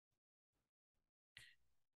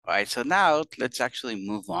All right, so now let's actually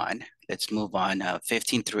move on. Let's move on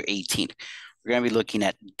 15 through 18. We're going to be looking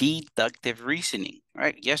at deductive reasoning,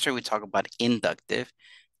 right? Yesterday we talked about inductive.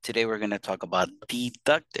 Today we're going to talk about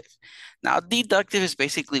deductive. Now, deductive is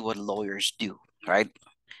basically what lawyers do, right?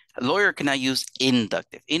 A lawyer cannot use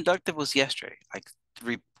inductive. Inductive was yesterday, like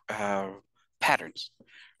three patterns,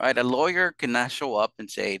 right? A lawyer cannot show up and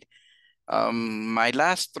say, my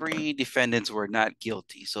last three defendants were not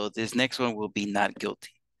guilty, so this next one will be not guilty,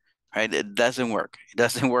 right? It doesn't work. It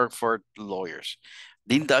doesn't work for lawyers.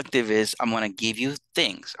 Deductive is I'm going to give you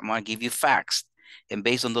things, I'm going to give you facts. And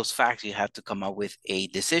based on those facts, you have to come up with a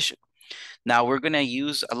decision. Now, we're going to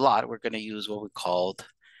use a lot. We're going to use what we called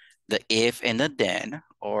the if and the then,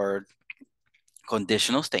 or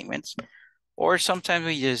conditional statements. Or sometimes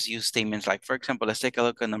we just use statements like, for example, let's take a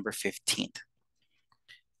look at number 15.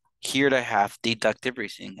 Here I have deductive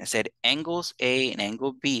reasoning. I said angles A and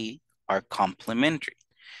angle B are complementary.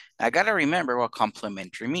 I got to remember what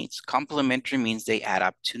complementary means. Complementary means they add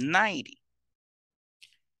up to 90.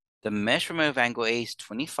 The measurement of angle A is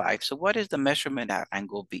 25. So what is the measurement at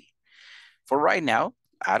angle B? For right now,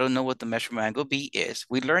 I don't know what the measurement angle B is.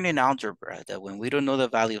 We learned in algebra that when we don't know the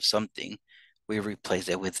value of something, we replace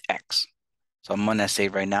it with X. So I'm going to say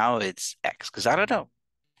right now it's X because I don't know.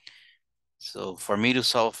 So for me to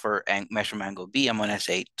solve for measurement angle B, I'm going to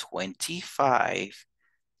say 25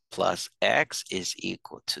 plus X is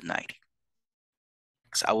equal to 90.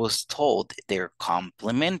 I was told they're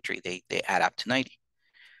complementary. They add up to 90.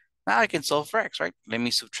 Now I can solve for X, right? Let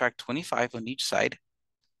me subtract 25 on each side.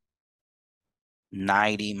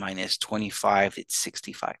 90 minus 25, it's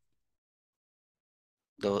 65.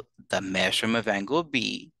 The measurement of angle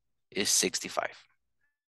B is 65.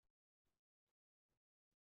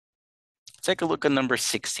 Take a look at number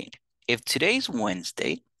 16. If today's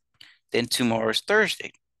Wednesday, then tomorrow's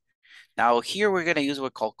Thursday. Now here we're going to use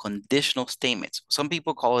what we call conditional statements. Some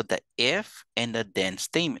people call it the if and the then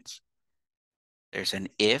statements. There's an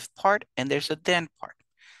if part and there's a then part.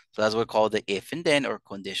 So that's what we call the if and then or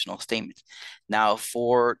conditional statements. Now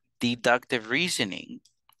for deductive reasoning,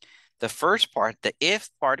 the first part, the if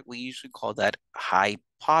part, we usually call that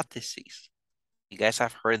hypothesis. You guys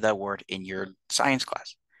have heard that word in your science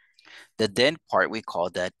class. The then part, we call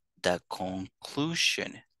that the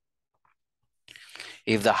conclusion.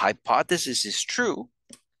 If the hypothesis is true,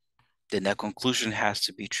 then the conclusion has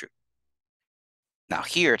to be true. Now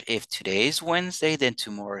here, if today is Wednesday, then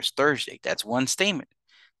tomorrow is Thursday. That's one statement.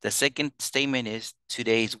 The second statement is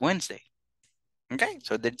today is Wednesday. Okay,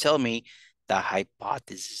 so they tell me the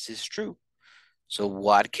hypothesis is true. So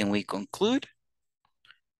what can we conclude?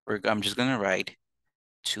 I'm just gonna write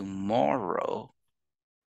tomorrow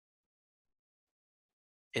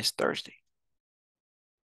is Thursday.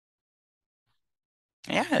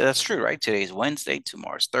 Yeah, that's true, right? Today is Wednesday,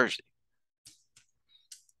 tomorrow is Thursday.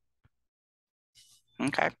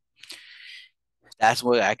 Okay, that's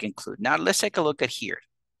what I conclude. Now let's take a look at here.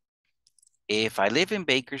 If I live in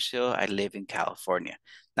Bakersfield, I live in California.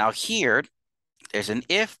 Now here, there's an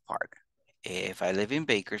if part. If I live in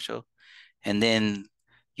Bakersfield, and then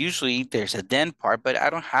usually there's a then part, but I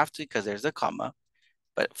don't have to because there's a comma.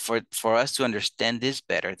 But for us to understand this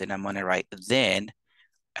better, then I'm gonna write then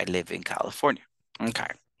I live in California.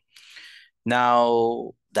 Okay.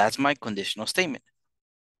 Now that's my conditional statement.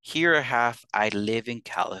 Here I have I live in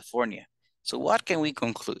California. So what can we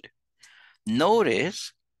conclude?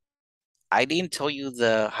 Notice I didn't tell you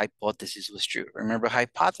the hypothesis was true. Remember,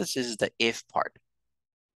 hypothesis is the if part.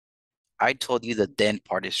 I told you the then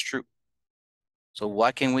part is true. So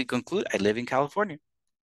what can we conclude? I live in California.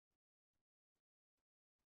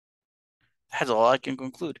 That's all I can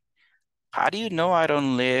conclude. How do you know I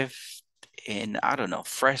don't live in, I don't know,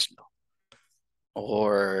 Fresno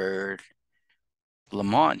or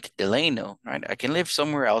Lamont, Delano, right? I can live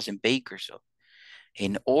somewhere else in Bakersfield.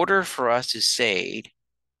 In order for us to say,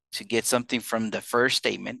 to get something from the first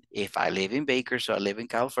statement, if I live in Bakersfield, I live in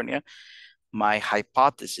California, my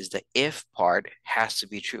hypothesis, the if part, has to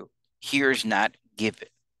be true. Here's not given.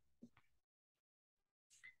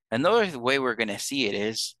 Another way we're going to see it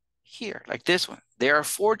is here, like this one. There are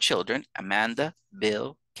four children, Amanda,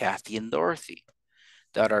 Bill, Kathy, and Dorothy,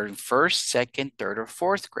 that are in first, second, third, or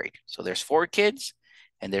fourth grade. So there's four kids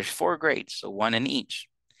and there's four grades, so one in each.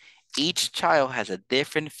 Each child has a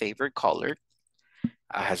different favorite color,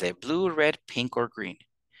 has a blue, red, pink, or green.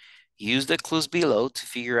 Use the clues below to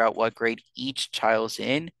figure out what grade each child's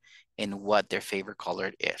in and what their favorite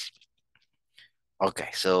color is. Okay,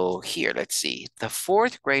 so here, let's see. The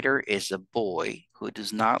fourth grader is a boy who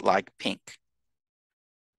does not like pink.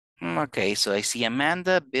 Okay, so I see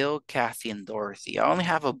Amanda, Bill, Kathy, and Dorothy. I only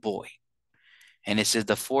have a boy. And it says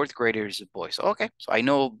the fourth grader is a boy. So, okay, so I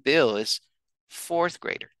know Bill is fourth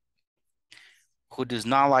grader who does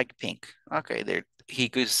not like pink. Okay, there he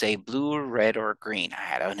could say blue, red, or green.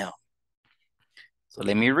 I don't know. So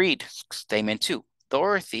let me read statement 2.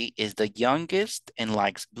 Dorothy is the youngest and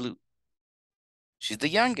likes blue. She's the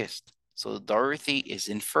youngest. So Dorothy is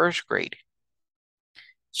in first grade.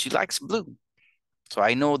 She likes blue. So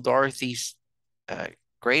I know Dorothy's uh,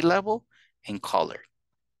 grade level and color.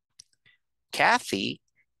 Kathy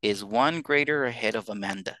is one grader ahead of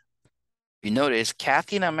Amanda. You notice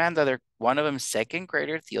Kathy and Amanda, they're one of them second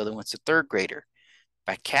grader, the other one's a third grader.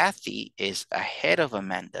 But Kathy is ahead of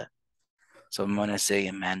Amanda. So I'm gonna say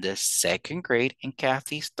Amanda's second grade and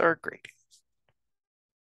Kathy's third grade.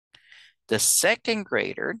 The second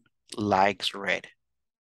grader likes red.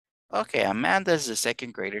 Okay, Amanda's the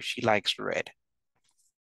second grader, she likes red.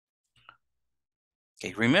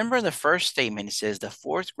 Okay, remember the first statement, it says the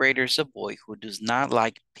fourth grader is a boy who does not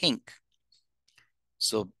like pink.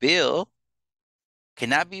 So Bill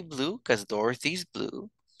cannot be blue because Dorothy's blue.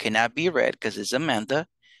 Cannot be red because it's Amanda.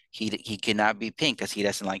 He cannot be pink because he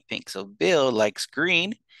doesn't like pink. So Bill likes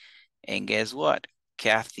green. And guess what?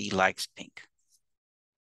 Kathy likes pink.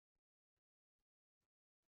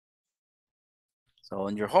 So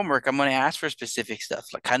in your homework, I'm going to ask for specific stuff,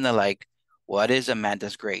 like kind of like, what is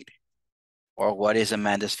Amanda's grade? Or what is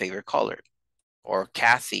Amanda's favorite color? Or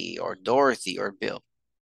Kathy, or Dorothy, or Bill.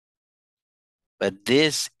 But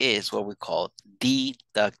this is what we call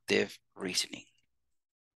deductive reasoning.